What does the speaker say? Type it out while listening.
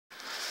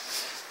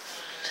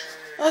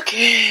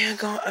Okay, I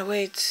go.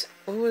 Wait,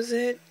 what was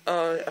it?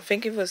 I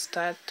think it was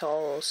that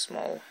tall or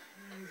small.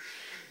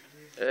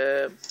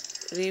 Uh,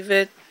 Leave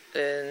it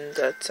in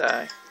that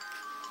tie.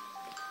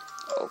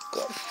 Oh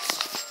god.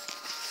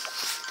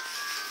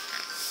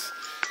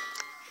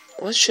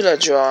 What should I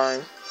draw?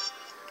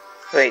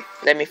 Wait,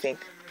 let me think.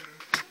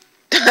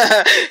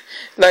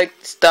 Like,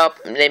 stop.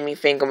 Let me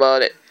think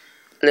about it.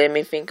 Let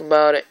me think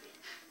about it.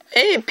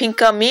 Hey,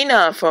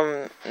 Pinkamina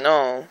from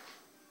no.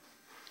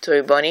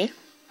 Toy Bunny.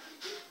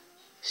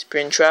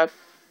 Springtrap.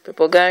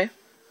 Purple Guy.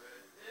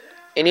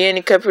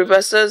 Any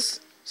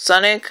creepypastas?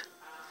 Sonic?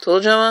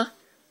 Toljama?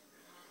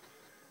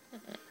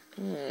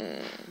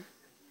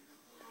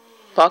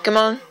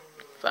 Pokemon?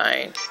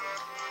 Fine.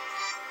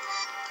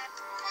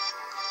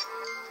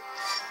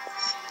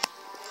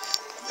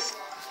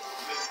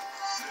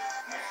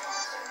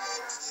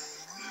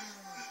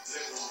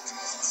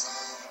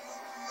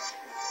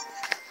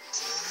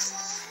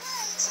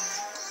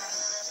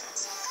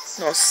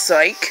 No,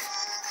 psych.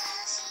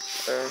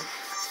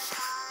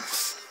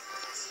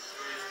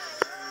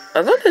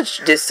 I thought I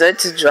decided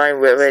to join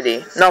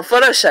already. No,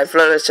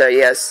 Fluttershy,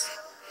 yes.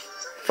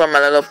 From My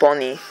Little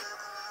Pony.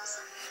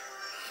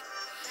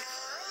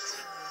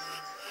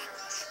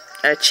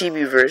 A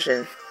chibi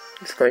version.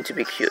 It's going to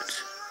be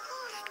cute.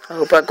 I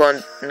hope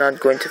I'm not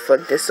going to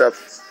fuck this up.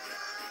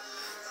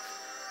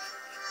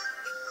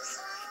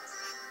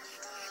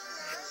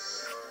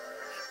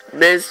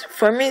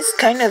 For me, it's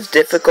kind of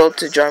difficult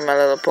to join My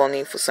Little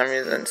Pony for some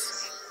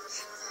reasons.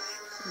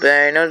 But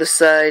I know the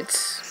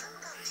sites.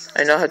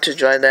 I know how to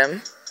draw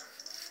them.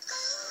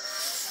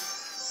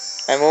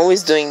 I'm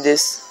always doing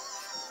this.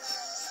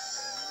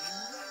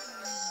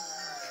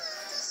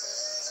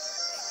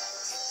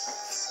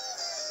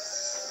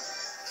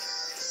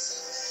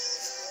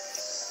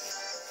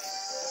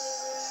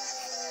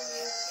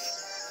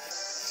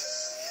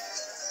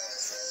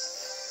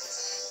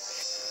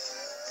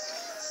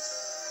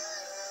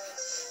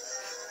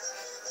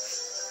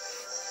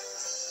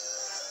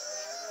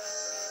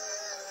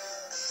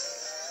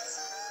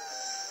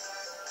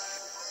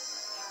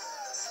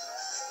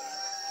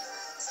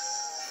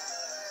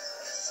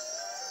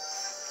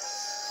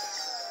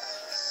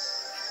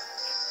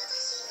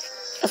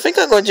 I think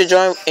I'm going to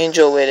join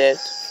Angel with it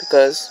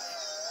because,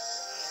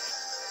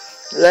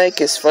 like,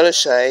 his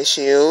Fluttershy,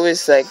 she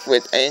always like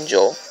with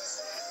Angel.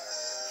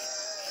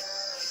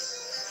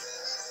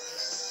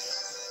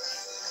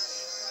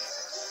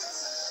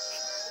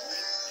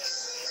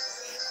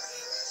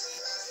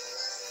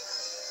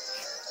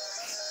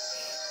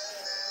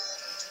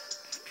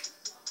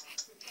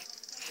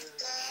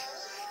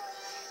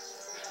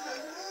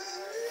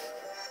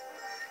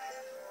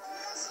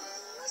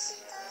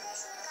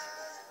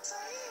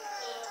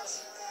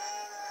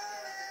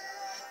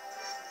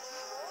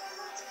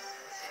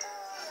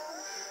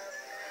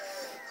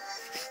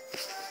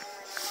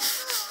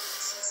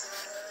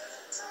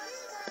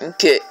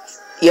 Okay,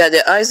 yeah,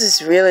 the eyes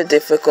is really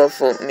difficult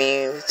for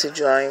me to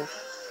join.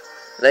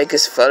 Like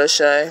it's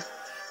Fluttershy.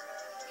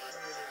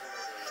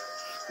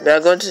 But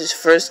I'm going to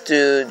first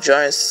do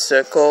join a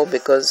circle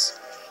because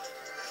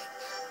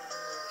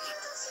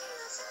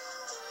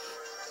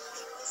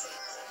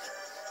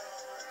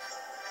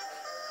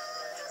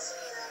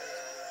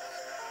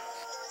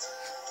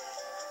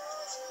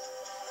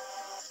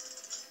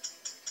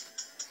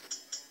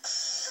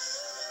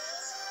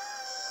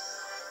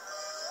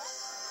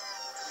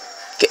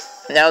okay,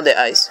 now the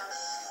eyes.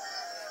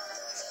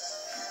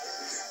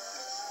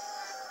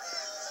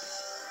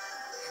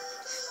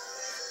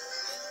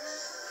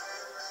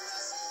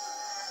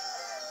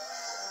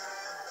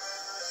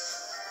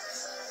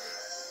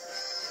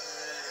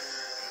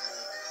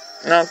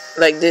 No,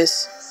 like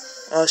this.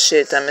 Oh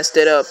shit, I messed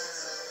it up.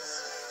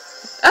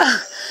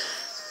 Ah!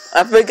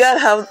 I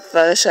forgot how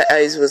Fluttershy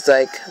eyes was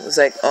like.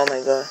 Oh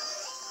my god.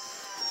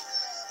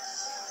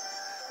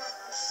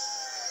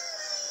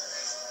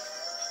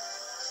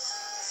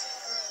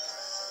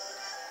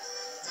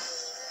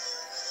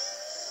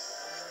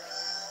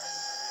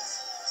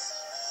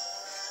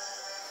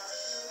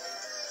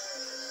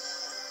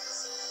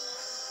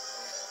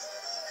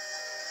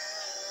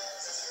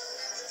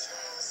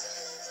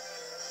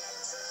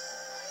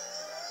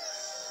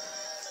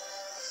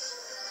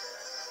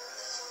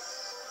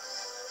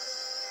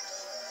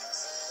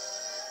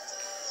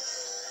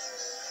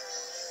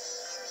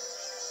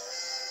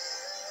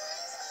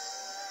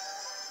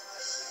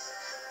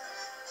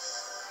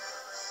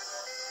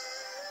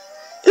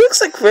 It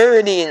looks like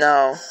Rarity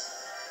now.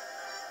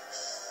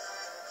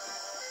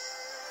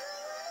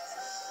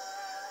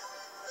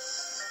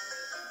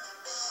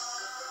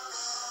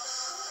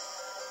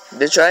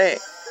 They try,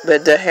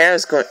 but the hair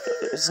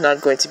is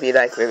not going to be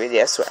like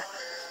Rarity, I swear.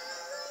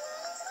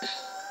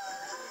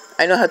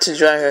 I know how to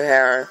draw her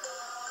hair.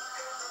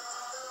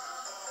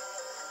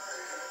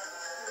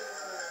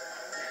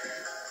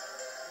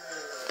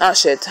 Ah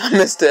shit, I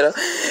messed it up.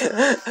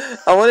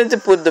 I wanted to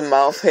put the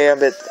mouth hair,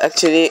 but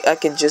actually I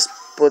can just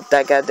put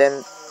that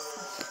goddamn.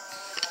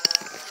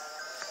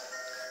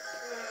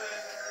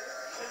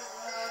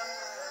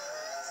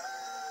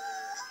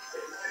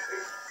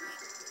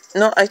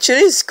 No,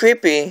 actually it's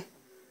creepy.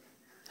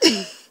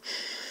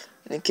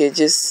 Okay,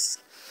 just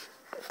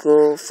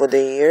go for the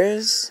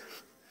ears.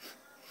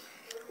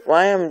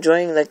 Why I'm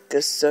drawing like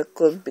a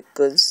circle?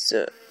 Because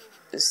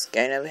it's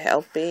kind of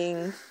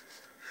helping.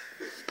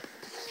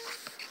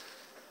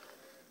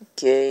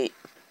 Okay,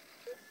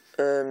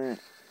 that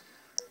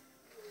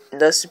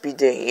should be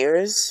the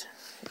ears.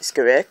 Is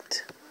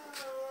correct.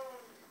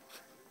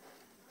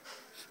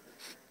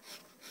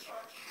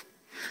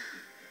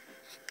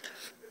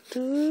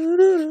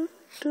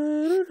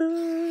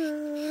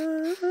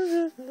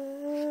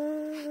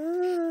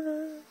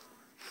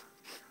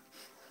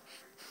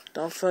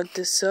 Don't fuck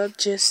this up,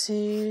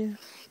 Jesse.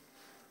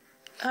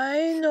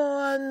 I know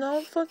I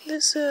don't fuck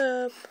this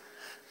up.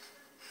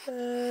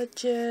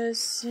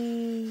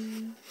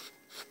 Jesse.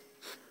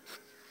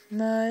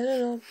 My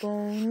little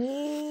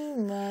pony.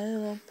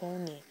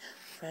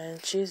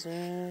 Frenchie's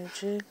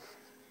magic.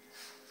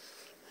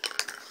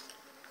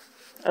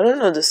 I don't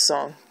know the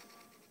song.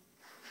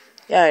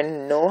 Yeah, I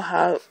know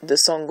how the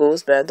song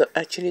goes, but I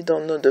actually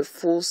don't know the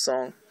full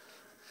song.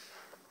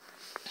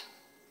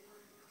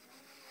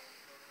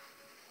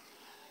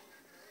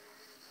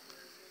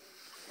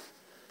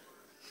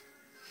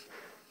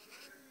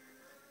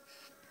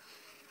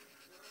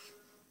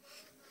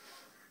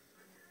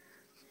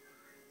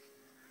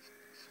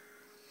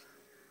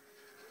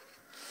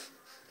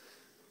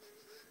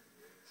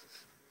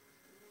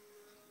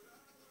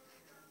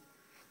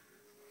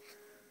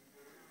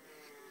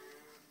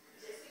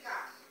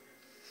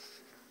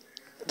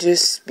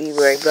 Just be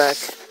right back.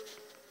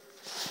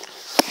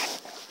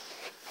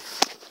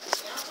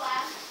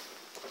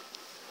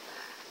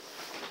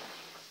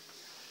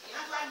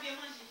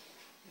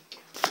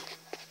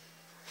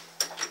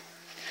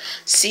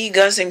 See you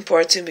guys in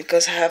part 2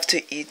 because I have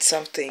to eat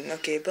something.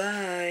 Okay,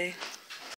 bye.